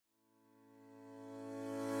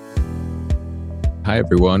Hi,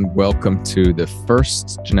 everyone. Welcome to the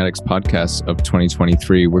first genetics podcast of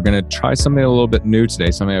 2023. We're going to try something a little bit new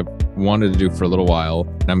today, something I've wanted to do for a little while.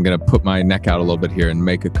 And I'm going to put my neck out a little bit here and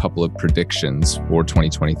make a couple of predictions for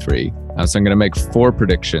 2023. So I'm going to make 4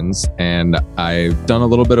 predictions, and I've done a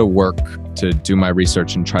little bit of work to do my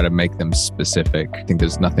research and try to make them specific. I think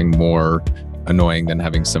there's nothing more annoying than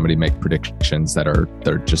having somebody make predictions that are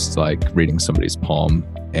just like reading somebody's palm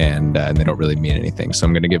and they don't really mean anything. So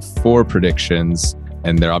I'm going to give 4 predictions,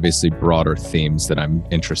 and they're obviously broader themes that I'm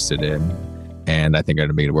interested in, and I think are going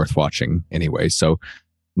to be worth watching anyway. So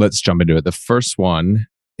let's jump into it. The first one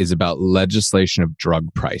is about legislation of drug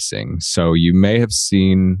pricing. So you may have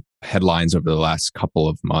seen headlines over the last couple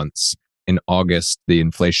of months. In August, the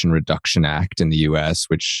Inflation Reduction Act in the US,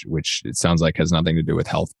 which it sounds like has nothing to do with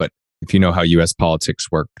health, but if you know how US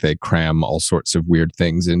politics work, they cram all sorts of weird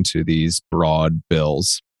things into these broad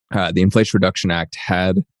bills. The Inflation Reduction Act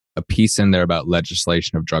had a piece in there about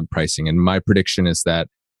legislation of drug pricing. And my prediction is that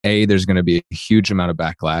there's going to be a huge amount of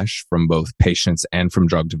backlash from both patients and from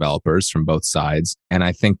drug developers from both sides. And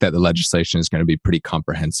I think that the legislation is going to be pretty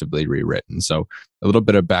comprehensively rewritten. So a little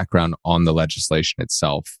bit of background on the legislation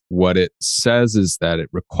itself. What it says is that it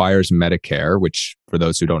requires Medicare, which for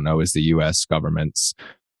those who don't know is the US government's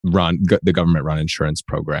the government-run insurance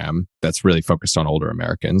program that's really focused on older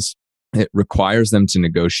Americans. It requires them to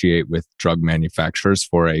negotiate with drug manufacturers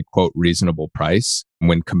for a, quote, reasonable price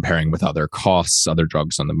when comparing with other costs, other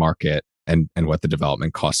drugs on the market, and what the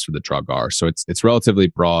development costs for the drug are. So it's relatively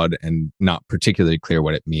broad and not particularly clear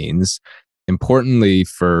what it means. Importantly,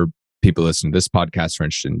 for people listening to this podcast who are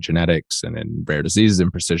interested in genetics and in rare diseases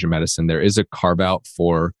and precision medicine, there is a carve-out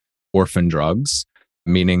for orphan drugs,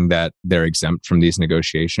 meaning that they're exempt from these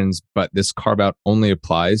negotiations. But this carve-out only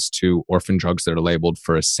applies to orphan drugs that are labeled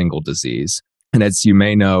for a single disease. And as you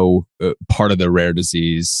may know, part of the rare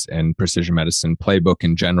disease and precision medicine playbook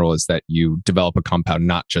in general is that you develop a compound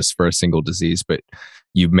not just for a single disease, but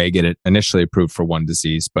you may get it initially approved for one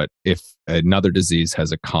disease. But if another disease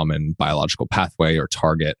has a common biological pathway or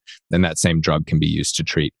target, then that same drug can be used to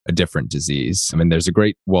treat a different disease. I mean, there's a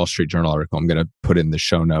great Wall Street Journal article I'm going to put in the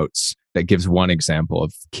show notes that gives one example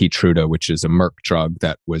of Keytruda, which is a Merck drug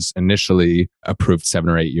that was initially approved 7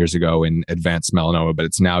 or 8 years ago in advanced melanoma, but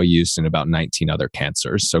it's now used in about 19 other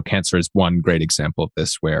cancers. So cancer is one great example of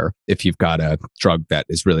this, where if you've got a drug that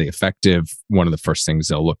is really effective, one of the first things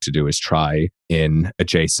they'll look to do is try in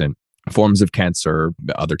adjacent forms of cancer,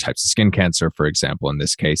 other types of skin cancer, for example, in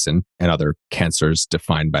this case, and other cancers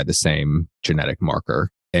defined by the same genetic marker.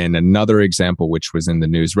 And another example, which was in the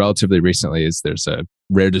news relatively recently, is there's a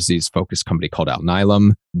rare disease focused company called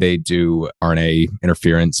Alnylam. They do RNA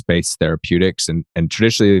interference-based therapeutics, and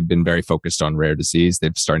traditionally they've been very focused on rare disease.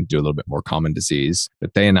 They've started to do a little bit more common disease,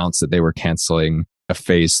 but they announced that they were canceling a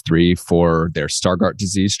phase 3 for their Stargardt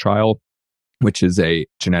disease trial, which is a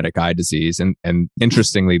genetic eye disease. And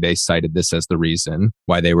interestingly, they cited this as the reason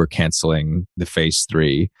why they were canceling the phase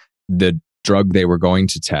 3. The drug they were going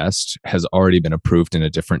to test has already been approved in a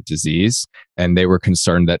different disease. And they were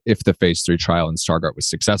concerned that if the phase 3 trial in Stargardt was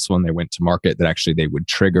successful and they went to market, that actually they would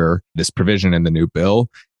trigger this provision in the new bill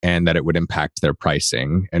and that it would impact their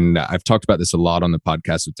pricing. And I've talked about this a lot on the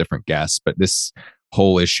podcast with different guests, but this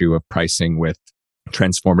whole issue of pricing with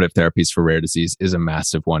transformative therapies for rare disease is a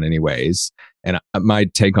massive one anyways. And my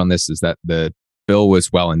take on this is that the bill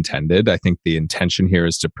was well intended. I think the intention here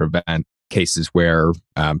is to prevent cases where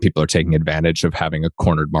people are taking advantage of having a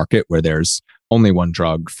cornered market where there's only one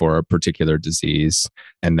drug for a particular disease,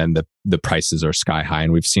 and then the prices are sky high.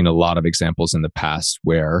 And we've seen a lot of examples in the past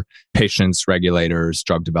where patients, regulators,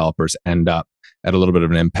 drug developers end up at a little bit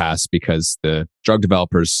of an impasse because the drug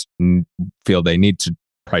developers feel they need to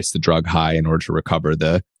price the drug high in order to recover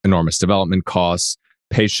the enormous development costs.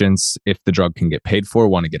 Patients, if the drug can get paid for,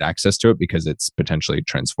 want to get access to it because it's potentially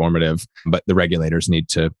transformative, but the regulators need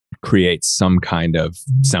to create some kind of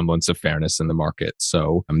semblance of fairness in the market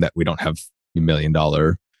so that we don't have $1 million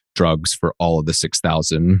drugs for all of the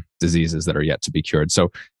 6,000 diseases that are yet to be cured.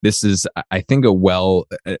 So this is, I think,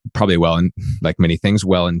 like many things,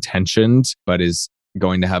 well-intentioned, but is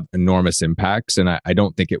going to have enormous impacts. And I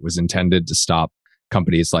don't think it was intended to stop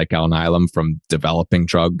companies like Alnylam from developing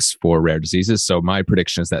drugs for rare diseases. So my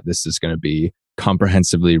prediction is that this is going to be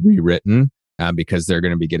comprehensively rewritten because they're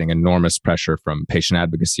going to be getting enormous pressure from patient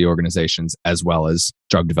advocacy organizations as well as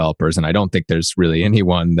drug developers. And I don't think there's really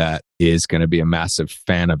anyone that is going to be a massive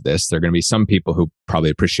fan of this. There are going to be some people who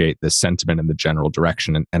probably appreciate the sentiment and the general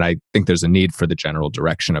direction. And I think there's a need for the general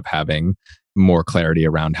direction of having more clarity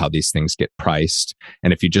around how these things get priced.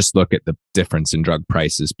 And if you just look at the difference in drug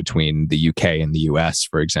prices between the UK and the US,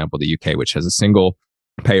 for example, the UK, which has a single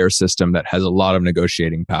payer system that has a lot of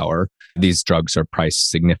negotiating power, these drugs are priced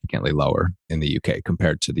significantly lower in the UK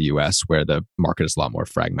compared to the US, where the market is a lot more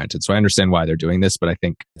fragmented. So I understand why they're doing this, but I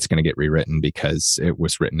think it's going to get rewritten because it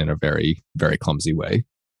was written in a very, very clumsy way.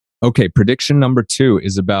 Okay, prediction number 2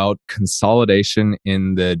 is about consolidation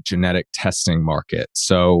in the genetic testing market.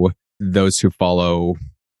 So those who follow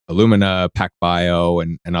Illumina, PacBio,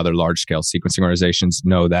 and other large-scale sequencing organizations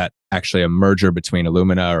know that actually a merger between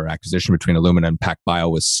Illumina or acquisition between Illumina and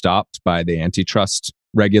PacBio was stopped by the antitrust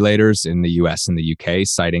regulators in the US and the UK,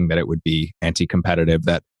 citing that it would be anti-competitive,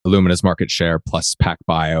 that Illumina's market share plus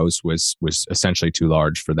PacBio's was essentially too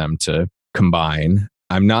large for them to combine.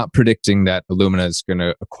 I'm not predicting that Illumina is going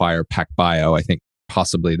to acquire PacBio. I think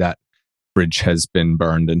possibly that bridge has been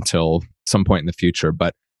burned until some point in the future.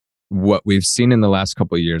 But what we've seen in the last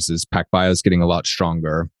couple of years is PacBio is getting a lot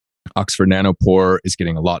stronger. Oxford Nanopore is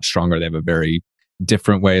getting a lot stronger. They have a very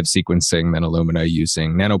different way of sequencing than Illumina,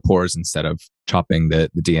 using nanopores instead of chopping the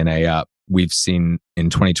DNA up. We've seen in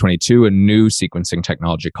 2022 a new sequencing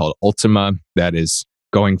technology called Ultima that is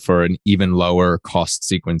going for an even lower cost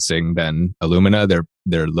sequencing than Illumina.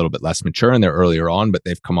 They're a little bit less mature and they're earlier on, but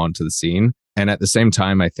they've come onto the scene. And at the same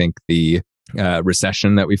time, I think the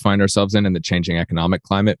recession that we find ourselves in and the changing economic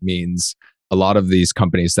climate means a lot of these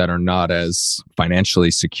companies that are not as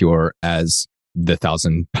financially secure as the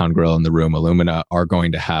 1,000-pound gorilla in the room, Illumina, are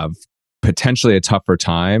going to have potentially a tougher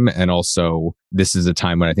time. And also, this is a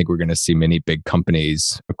time when I think we're going to see many big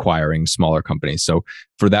companies acquiring smaller companies. So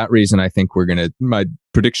for that reason, I think my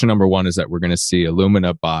prediction number 1 is that we're going to see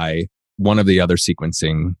Illumina buy one of the other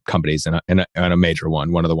sequencing companies and a major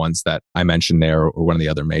one of the ones that I mentioned there, or one of the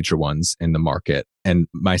other major ones in the market. And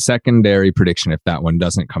my secondary prediction, if that one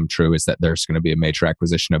doesn't come true, is that there's going to be a major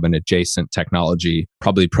acquisition of an adjacent technology,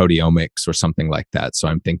 probably proteomics or something like that. So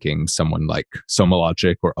I'm thinking someone like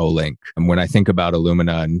SomaLogic or Olink. And when I think about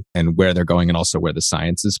Illumina and where they're going and also where the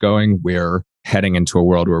science is going, we're heading into a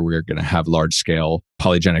world where we're going to have large scale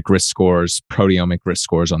polygenic risk scores, proteomic risk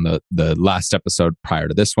scores. On the last episode prior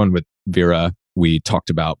to this one with Vera, we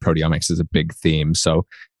talked about proteomics as a big theme. So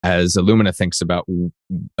as Illumina thinks about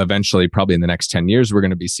eventually, probably in the next 10 years, we're going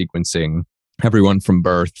to be sequencing everyone from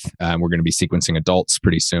birth. We're going to be sequencing adults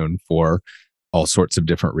pretty soon for all sorts of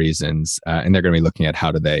different reasons. And they're going to be looking at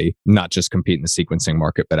how do they not just compete in the sequencing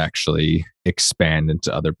market, but actually expand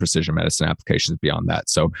into other precision medicine applications beyond that.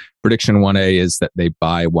 So prediction 1A is that they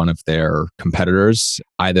buy one of their competitors,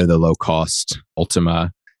 either the low cost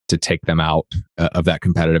Ultima, to take them out of that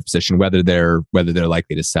competitive position. Whether they're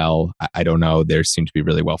likely to sell, I don't know. They seem to be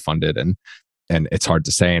really well funded, and it's hard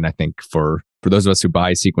to say. And I think for those of us who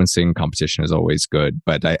buy sequencing, competition is always good,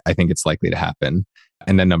 but I think it's likely to happen.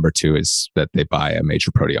 And then number 2 is that they buy a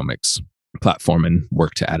major proteomics platform and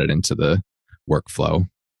work to add it into the workflow.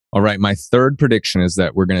 All right, my third prediction is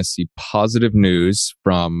that we're going to see positive news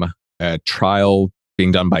from a trial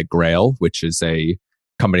being done by Grail, which is a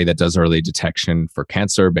company that does early detection for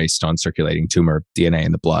cancer based on circulating tumor DNA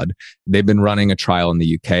in the blood. They've been running a trial in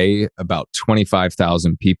the UK, about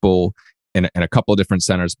 25,000 people in a couple of different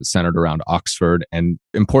centers, but centered around Oxford. And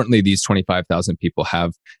importantly, these 25,000 people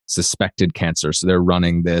have suspected cancer. So they're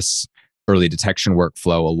running this early detection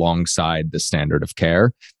workflow alongside the standard of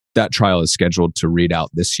care. That trial is scheduled to read out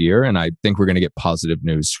this year. And I think we're going to get positive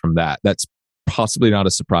news from that. That's possibly not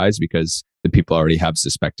a surprise because the people already have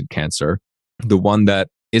suspected cancer. The one that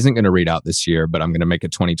isn't going to read out this year, but I'm going to make a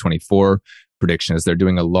 2024 prediction, is they're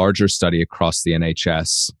doing a larger study across the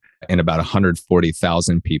NHS in about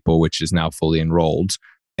 140,000 people, which is now fully enrolled.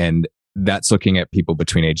 And that's looking at people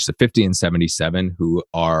between ages of 50 and 77 who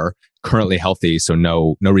are currently healthy. So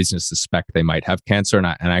no reason to suspect they might have cancer. And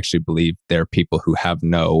I actually believe they're people who have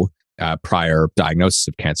no prior diagnosis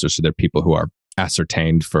of cancer. So they're people who are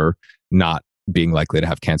ascertained for not being likely to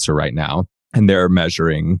have cancer right now. And they're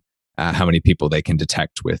measuring how many people they can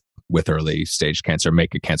detect with early stage cancer,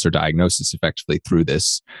 make a cancer diagnosis effectively through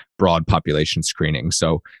this broad population screening.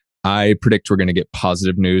 So I predict we're going to get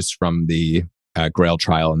positive news from the Grail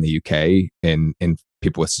trial in the UK in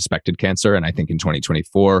people with suspected cancer. And I think in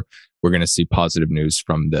 2024, we're going to see positive news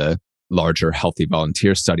from the larger healthy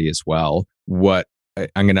volunteer study as well.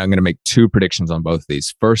 I'm going to make 2 predictions on both of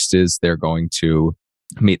these. First is they're going to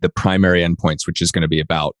meet the primary endpoints, which is going to be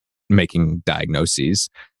about making diagnoses.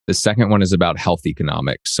 The second one is about health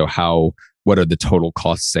economics. So what are the total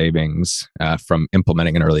cost savings from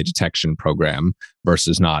implementing an early detection program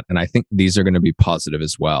versus not? And I think these are going to be positive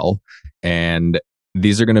as well. And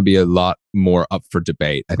these are going to be a lot more up for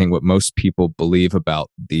debate. I think what most people believe about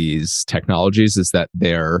these technologies is that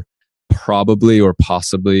they're probably or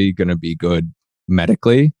possibly going to be good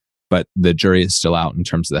medically, but the jury is still out in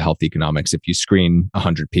terms of the health economics. If you screen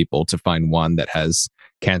 100 people to find one that has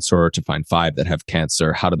cancer or to find 5 that have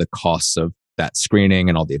cancer, how do the costs of that screening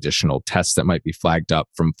and all the additional tests that might be flagged up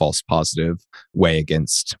from false positive weigh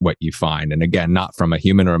against what you find? And again, not from a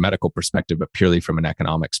human or a medical perspective, but purely from an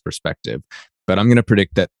economics perspective. But I'm going to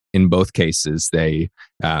predict that in both cases, they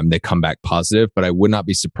come back positive, but I would not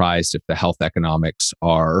be surprised if the health economics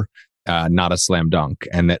are not a slam dunk,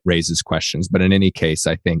 and that raises questions. But in any case,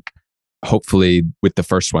 I think hopefully with the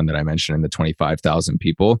first one that I mentioned in the 25,000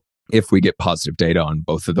 people, if we get positive data on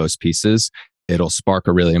both of those pieces, it'll spark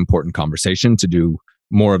a really important conversation to do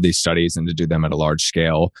more of these studies and to do them at a large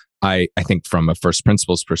scale. I think from a first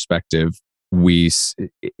principles perspective,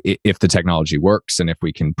 if the technology works and if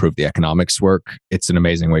we can prove the economics work, it's an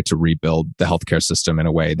amazing way to rebuild the healthcare system in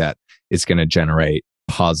a way that is going to generate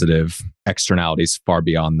positive externalities far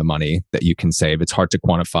beyond the money that you can save. It's hard to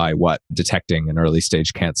quantify what detecting an early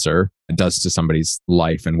stage cancer does to somebody's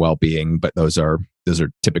life and well-being, but those are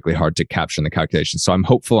typically hard to capture in the calculation. So I'm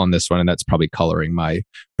hopeful on this one, and that's probably coloring my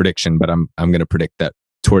prediction, but I'm going to predict that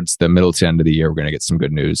towards the middle to end of the year, we're going to get some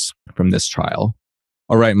good news from this trial.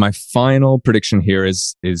 All right, my final prediction here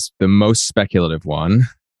is the most speculative one,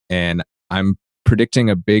 and I'm predicting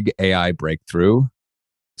a big AI breakthrough,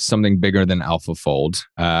 something bigger than AlphaFold.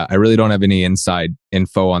 I really don't have any inside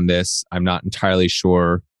info on this. I'm not entirely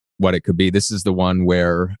sure what it could be. This is the one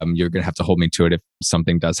where you're going to have to hold me to it if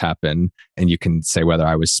something does happen, and you can say whether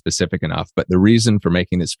I was specific enough. But the reason for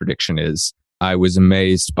making this prediction is I was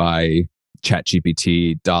amazed by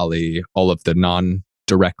ChatGPT, DALL-E, all of the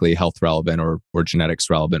non-directly health relevant or genetics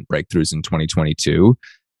relevant breakthroughs in 2022.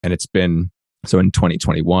 And it's been, so in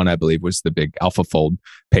 2021, I believe, was the big AlphaFold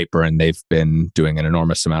paper, and they've been doing an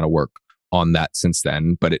enormous amount of work on that since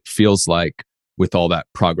then. But it feels like with all that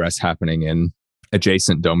progress happening in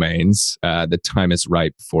adjacent domains, the time is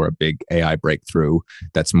ripe for a big AI breakthrough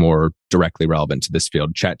that's more directly relevant to this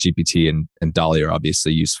field. ChatGPT and DALL-E are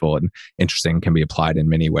obviously useful and interesting, can be applied in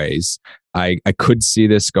many ways. I could see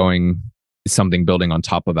this going something building on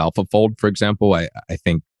top of AlphaFold, for example. I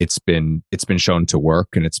think it's been shown to work,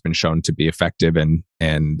 and it's been shown to be effective and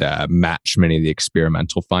match many of the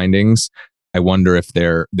experimental findings. I wonder if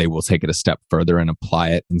they will take it a step further and apply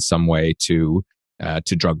it in some way to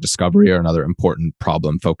drug discovery or another important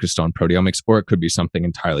problem focused on proteomics, or it could be something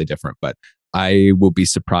entirely different. But I will be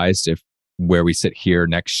surprised if where we sit here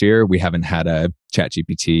next year, we haven't had a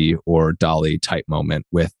ChatGPT or DALL-E type moment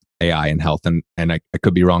with AI and health. And I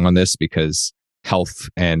could be wrong on this, because health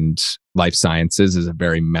and life sciences is a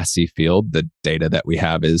very messy field. The data that we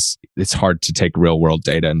have it's hard to take real world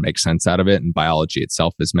data and make sense out of it. And biology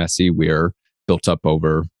itself is messy. We're built up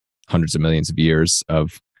over hundreds of millions of years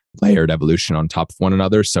of layered evolution on top of one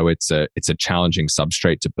another. So it's a challenging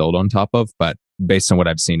substrate to build on top of. But based on what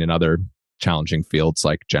I've seen in other challenging fields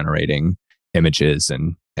like generating images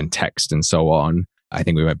and text and so on, I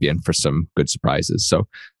think we might be in for some good surprises. So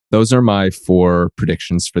those are my 4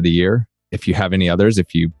 predictions for the year. If you have any others,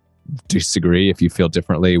 if you disagree, if you feel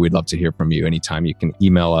differently, we'd love to hear from you anytime. You can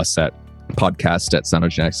email us at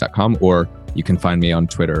podcast@cynogenetics.com, or you can find me on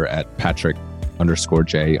Twitter at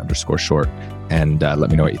Patrick_J_short, and let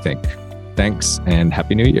me know what you think. Thanks, and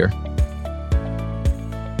Happy New Year.